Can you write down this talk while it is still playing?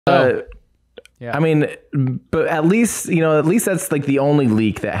I mean, but at least that's like the only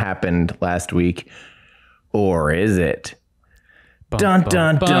leak that happened last week. Or is it? Dun,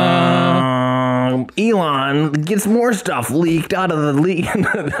 dun, dun. Elon gets more stuff leaked out of the leak. I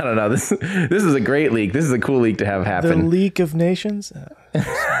don't know. This is a great leak. This is a cool leak to have happen. The leak of nations?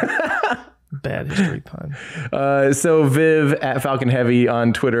 Bad history pun. So Viv at Falcon Heavy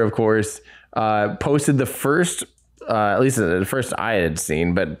on Twitter, of course, posted the first, at least the first I had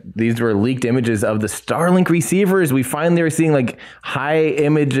seen, but these were leaked images of the Starlink receivers. We finally are seeing like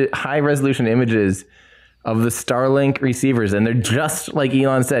high resolution images of the Starlink receivers, and they're just like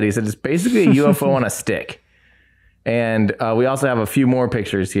Elon said. He said it's basically a UFO on a stick. And we also have a few more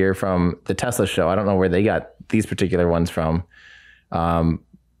pictures here from the Tesla show. I don't know where they got these particular ones from,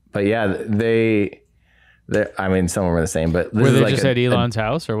 but yeah, I mean, some were the same. But this were is they like just at Elon's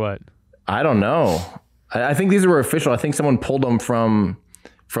house or what? I don't know. I think these were official. I think someone pulled them from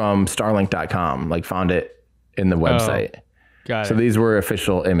Starlink.com, like found it in the website. Got it. So these were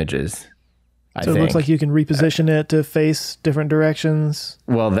official images. So it looks like you can reposition it to face different directions.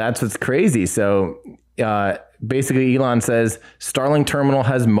 Well, that's what's crazy. So basically, Elon says Starlink terminal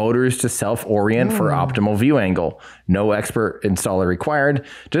has motors to self-orient for optimal view angle. No expert installer required.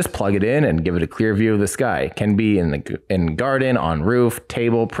 Just plug it in and give it a clear view of the sky. Can be in garden, on roof,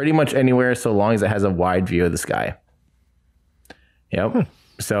 table, pretty much anywhere, so long as it has a wide view of the sky. Yep.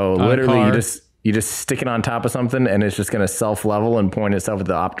 So literally, you just stick it on top of something, and it's just going to self-level and point itself at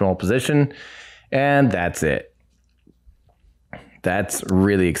the optimal position. And that's it. That's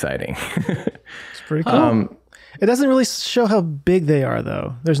really exciting. It's pretty cool. It doesn't really show how big they are,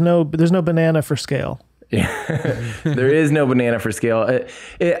 though. There's no banana for scale. Yeah, there is no banana for scale.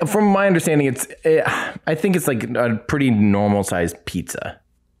 From my understanding, I think it's like a pretty normal sized pizza.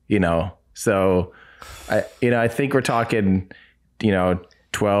 So I think we're talking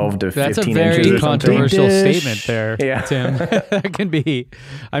 12 to 15 inches. That's a very controversial statement there, Tim. That can be.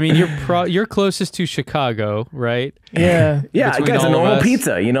 I mean, you're closest to Chicago, right? Yeah. Yeah, guys, a normal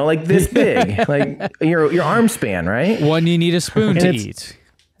pizza, like this big, like your arm span, right? One you need a spoon to eat.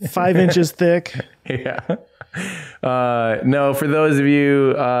 5 inches thick. Yeah. No, for those of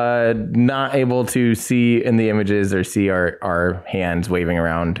you not able to see in the images or see our hands waving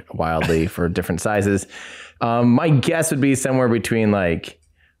around wildly for different sizes, my guess would be somewhere between like,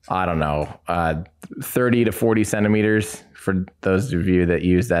 I don't know, 30 to 40 centimeters for those of you that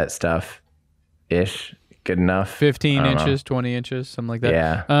use that stuff ish. Good enough. 15 inches, 20 inches, something like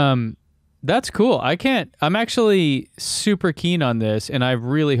that. Yeah. That's cool. I'm actually super keen on this, and I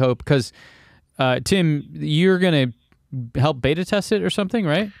really hope, because Tim, you're going to help beta test it or something,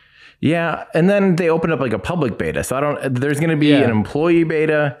 right? Yeah. And then they open up like a public beta. So there's going to be an employee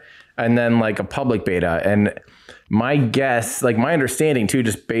beta and then like a public beta. And my guess, like my understanding too,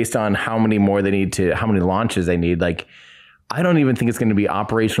 just based on how many launches they need, like, I don't even think it's going to be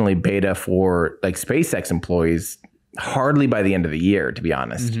operationally beta for like SpaceX employees hardly by the end of the year, to be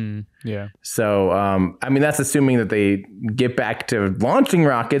honest. Mm-hmm. Yeah. So, I mean, that's assuming that they get back to launching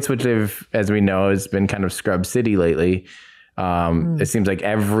rockets, which as we know, has been kind of scrub city lately. It seems like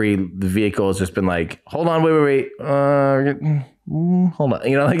every vehicle has just been like, hold on, wait. Hold on.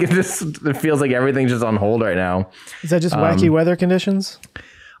 Like it feels like everything's just on hold right now. Is that just wacky weather conditions?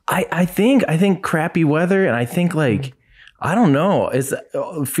 I think crappy weather. And I think like, I don't know.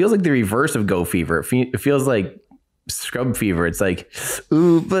 It feels like the reverse of go fever. It feels like scrub fever. It's like,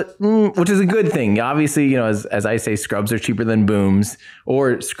 which is a good thing. Obviously, as I say, scrubs are cheaper than booms,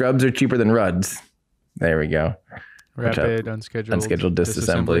 or scrubs are cheaper than RUDs. There we go. Rapid unscheduled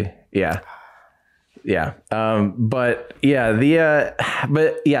disassembly. Yeah. But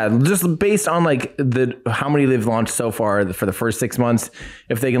just based on like how many they've launched so far for the first 6 months,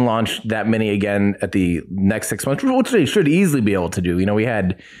 if they can launch that many again at the next 6 months, which they should easily be able to do. We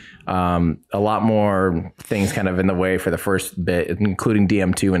had a lot more things kind of in the way for the first bit, including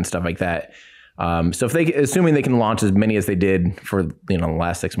DM2 and stuff like that. So assuming they can launch as many as they did for the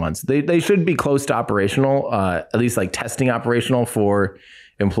last 6 months, they should be close to operational, at least like testing operational for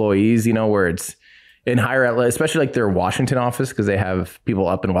employees, where it's in higher, especially like their Washington office, because they have people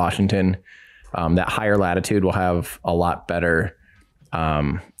up in Washington. That higher latitude will have a lot better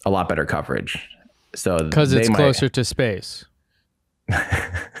coverage. So because it's closer to space.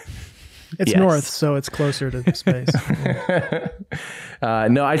 It's north, so it's closer to space.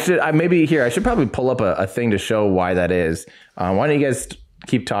 No, I should probably pull up a thing to show why that is. Why don't you guys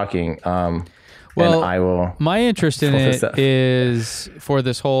keep talking? Well, I will. My interest in it is for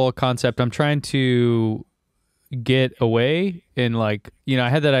this whole concept. I'm trying to get away and like, I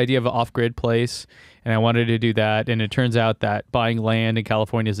had that idea of an off-grid place and I wanted to do that. And it turns out that buying land in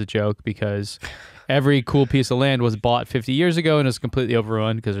California is a joke because every cool piece of land was bought 50 years ago and is completely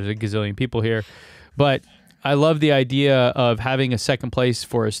overrun because there's a gazillion people here. But I love the idea of having a second place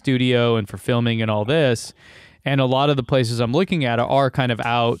for a studio and for filming and all this. And a lot of the places I'm looking at are kind of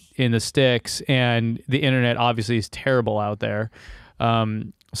out in the sticks, and the internet obviously is terrible out there.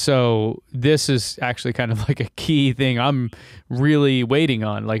 So this is actually kind of like a key thing I'm really waiting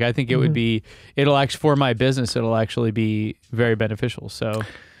on. Like, I think it would be, it'll actually, for my business, it'll actually be very beneficial. So,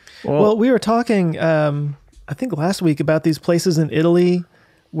 well, we were talking, I think last week about these places in Italy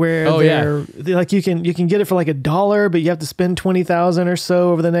where they're like, you can get it for like $1, but you have to spend 20,000 or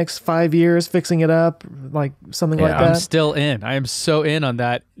so over the next 5 years fixing it up, like something like that. I'm still in. I am so in on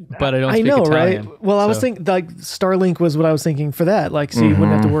that, but I don't speak know, Italian. Right? Well, I was thinking like Starlink was what I was thinking for that. Like, so you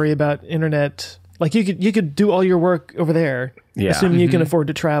wouldn't have to worry about internet. Like you could do all your work over there, assuming you can afford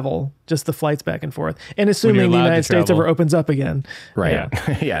to travel, just the flights back and forth, and assuming the United States ever opens up again. Right.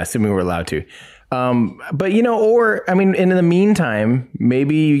 Yeah, assuming we're allowed to. But or I mean, in the meantime,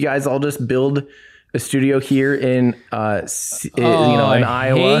 maybe you guys all just build a studio here in, in Iowa. I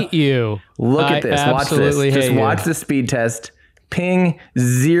hate you. Look at this. Watch this. Just watch the speed test. Ping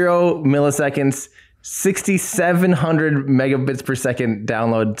 0 milliseconds, 6,700 megabits per second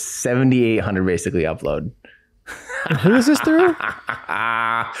download, 7,800 basically upload. And who is this through?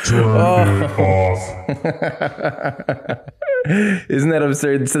 Isn't that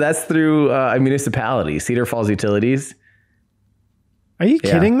absurd? So that's through a municipality, Cedar Falls Utilities. Are you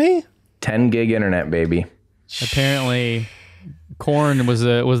kidding me? 10 gig internet, baby. Apparently, corn was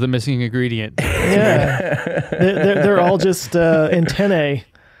the missing ingredient. Yeah, they're all just antennae.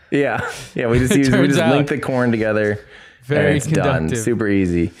 Yeah. We just link the corn together. Very and it's conductive. Done. Super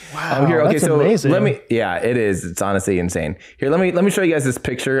easy. Wow, that's amazing. It is. It's honestly insane. Here, let me show you guys this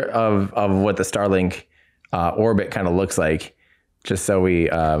picture of what the Starlink orbit kind of looks like, just so we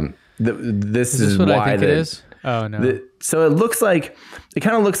this is what why I think it is. Oh no. So it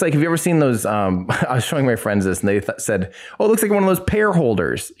kind of looks like, have you ever seen those? I was showing my friends this, and they said, "Oh, it looks like one of those pear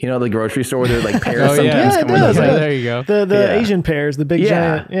holders." You know, the grocery store where they're like pears. Yeah, it does. There you go. The Asian pears, the big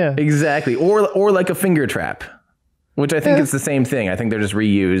giant. Yeah, exactly. Or like a finger trap. Which I think is the same thing. I think they're just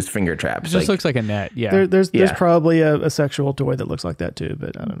reused finger traps. It just looks like a net. Yeah. There's probably a sexual toy that looks like that too,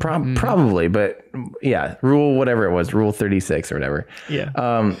 but I don't know. Probably, but yeah, rule 36 or whatever. Yeah.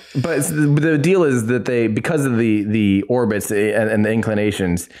 But the deal is that because of the orbits and the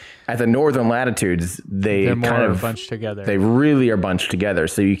inclinations at the northern latitudes, they're kind of bunched together. They really are bunched together,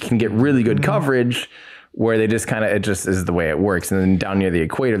 so you can get really good coverage. Where they just it just is the way it works, and then down near the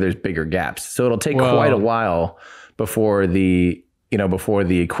equator, there's bigger gaps. So it'll take quite a while before the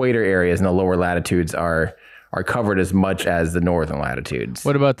equator areas and the lower latitudes are covered as much as the northern latitudes.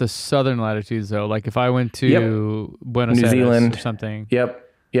 What about the southern latitudes though? Like if I went to Buenos New Aires Zealand or something. Yep.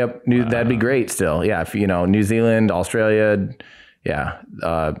 That'd be great still. Yeah. If New Zealand, Australia,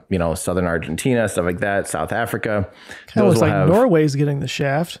 southern Argentina, stuff like that, South Africa. Kind of looks like Norway's getting the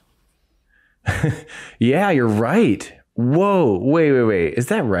shaft. Yeah, you're right. Whoa, wait. Is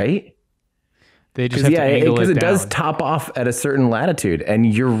that right? They just have to angle it down. Because it does top off at a certain latitude, and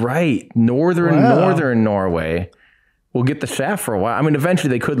you're right. Northern Norway will get the shaft for a while. I mean, eventually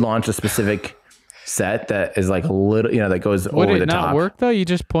they could launch a specific set that is like a little, that goes over the top. Would it not work though? You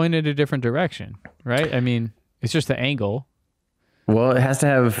just point it a different direction, right? I mean, it's just the angle. Well, it has to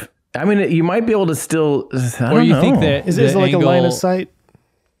have. I mean, you might be able to still. Or you think that is it like a line of sight?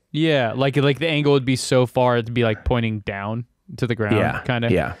 Yeah, like the angle would be so far it'd be like pointing down to the ground, kind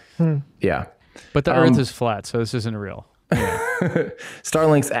of. Yeah. Yeah. But the Earth is flat, so this isn't real. Yeah.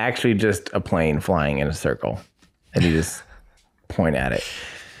 Starlink's actually just a plane flying in a circle, and you just point at it.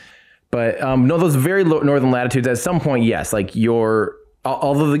 But no, those very low northern latitudes, at some point, yes, like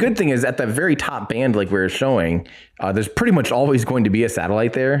although the good thing is at the very top band, like we were showing, there's pretty much always going to be a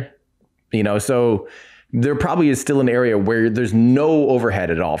satellite there, so there probably is still an area where there's no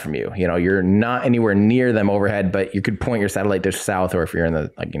overhead at all from you. You're not anywhere near them overhead, but you could point your satellite dish south, or if you're in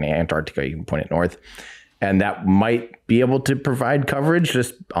Antarctica, you can point it north. And that might be able to provide coverage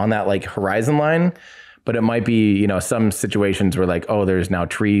just on that like horizon line. But it might be, some situations where like, oh, there's now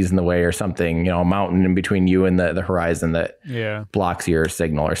trees in the way or something, a mountain in between you and the horizon that blocks your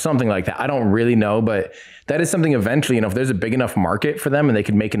signal or something like that. I don't really know, but that is something eventually, if there's a big enough market for them and they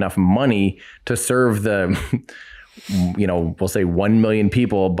could make enough money to serve the, we'll say 1 million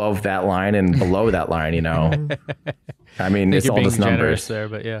people above that line and below that line, I mean, it's all just numbers there,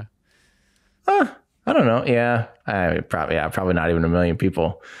 but yeah. I don't know. Yeah. Probably not even 1 million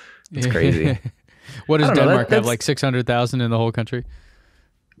people. It's crazy. What does Denmark have? Like 600,000 in the whole country?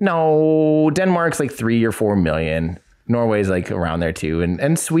 No, Denmark's like 3 or 4 million. Norway's like around there too,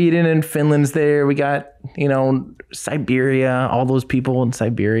 and Sweden and Finland's there. We got, you know, Siberia, all those people in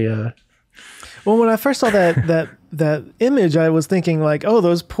Siberia. Well, when I first saw that image, I was thinking like, oh,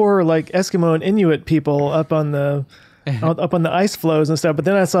 those poor like Eskimo and Inuit people up on the ice floes and stuff. But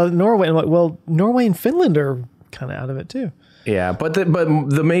then I saw Norway, and I'm like, well, Norway and Finland are kind of out of it too. Yeah, but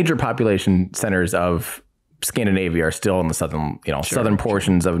the major population centers of Scandinavia are still in the southern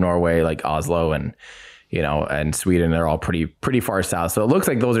portions of Norway, like Oslo and, you know, and Sweden. They're all pretty far south. So it looks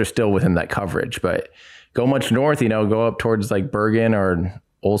like those are still within that coverage. But go much north, you know, go up towards like Bergen or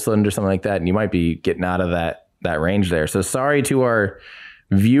Olsund or something like that, and you might be getting out of that range there. So sorry to our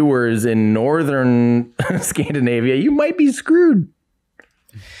viewers in northern Scandinavia, you might be screwed.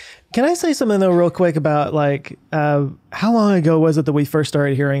 Can I say something though real quick about like how long ago was it that we first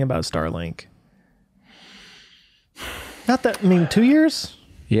started hearing about Starlink? Not that, I mean, 2 years?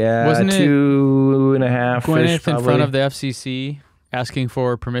 Yeah, wasn't 2.5. Gwyneth in front of the FCC asking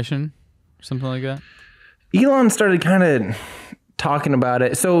for permission, something like that. Elon started kind of talking about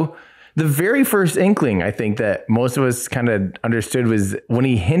it. So the very first inkling, I think, that most of us kind of understood was when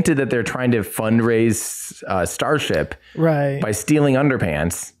he hinted that they're trying to fundraise Starship by stealing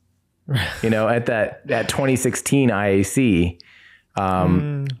underpants. You know, at that 2016 IAC.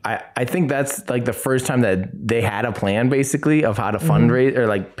 I think that's like the first time that they had a plan basically of how to fundraise or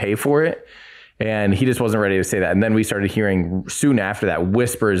like pay for it. And he just wasn't ready to say that. And then we started hearing soon after that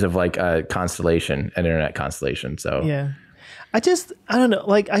whispers of like a constellation, an internet constellation. So yeah, I don't know.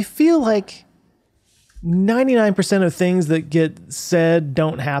 Like, I feel like 99% of things that get said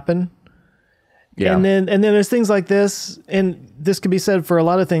don't happen. Yeah. And then there's things like this, and this could be said for a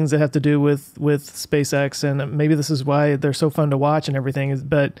lot of things that have to do with SpaceX, and maybe this is why they're so fun to watch and everything.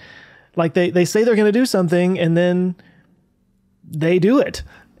 But like they say they're going to do something, and then they do it.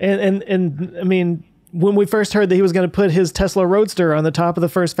 And I mean, when we first heard that he was going to put his Tesla Roadster on the top of the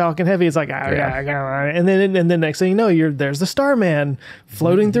first Falcon Heavy, it's like, and then next thing you know, there's the Starman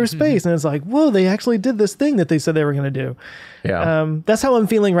floating through space, and it's like, whoa, they actually did this thing that they said they were going to do. Yeah, that's how I'm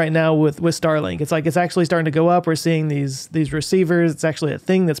feeling right now with Starlink. It's like it's actually starting to go up. We're seeing these receivers. It's actually a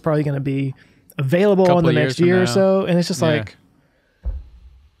thing that's probably going to be available in the next year or so, and it's just like,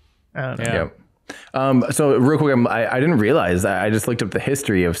 I don't know. Yeah. So real quick, I didn't realize, I just looked up the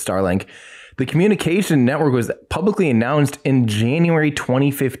history of Starlink. The communication network was publicly announced in January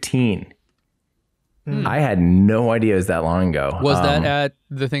 2015. I had no idea it was that long ago. Was that at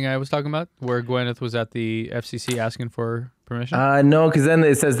the thing I was talking about, where Gwyneth was at the FCC asking for permission? No, because then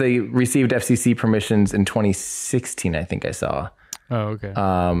it says they received FCC permissions in 2016, I think I saw. Oh, okay.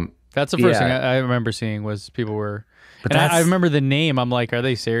 That's the first thing I remember seeing was people were... But I remember the name. I'm like, are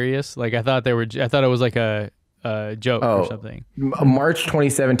they serious? Like, I thought it was like a joke or something. March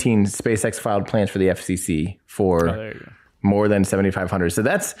 2017, SpaceX filed plans for the FCC for more than 7,500. So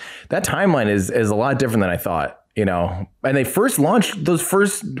that timeline is a lot different than I thought, you know. And they first launched those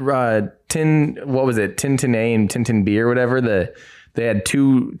first Tintin A and Tintin B or whatever. They had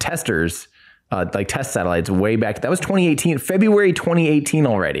two testers, like test satellites way back. That was 2018, February 2018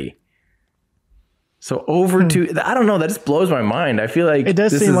 already. So over to, I don't know, that just blows my mind. I feel like it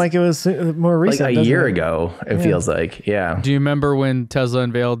does seem like it was more recent. Like a year ago, it feels like. Yeah. Do you remember when Tesla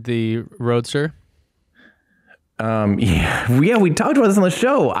unveiled the Roadster? Yeah, we talked about this on the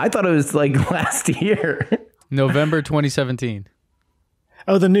show. I thought it was like last year. November 2017.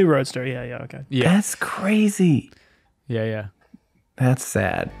 Oh, the new Roadster. Yeah, okay. Yeah. That's crazy. Yeah. That's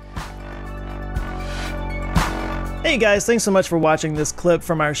sad. Hey guys, thanks so much for watching this clip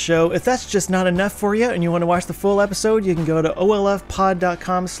from our show. If that's just not enough for you and you want to watch the full episode, you can go to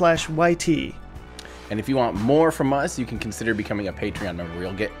olfpod.com/YT. And if you want more from us, you can consider becoming a Patreon member.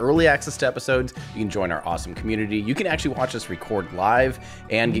 You'll get early access to episodes. You can join our awesome community. You can actually watch us record live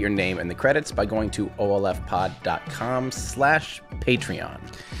and get your name in the credits by going to olfpod.com/Patreon.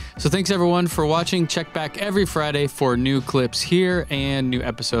 So thanks everyone for watching. Check back every Friday for new clips here and new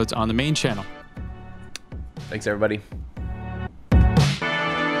episodes on the main channel. Thanks, everybody.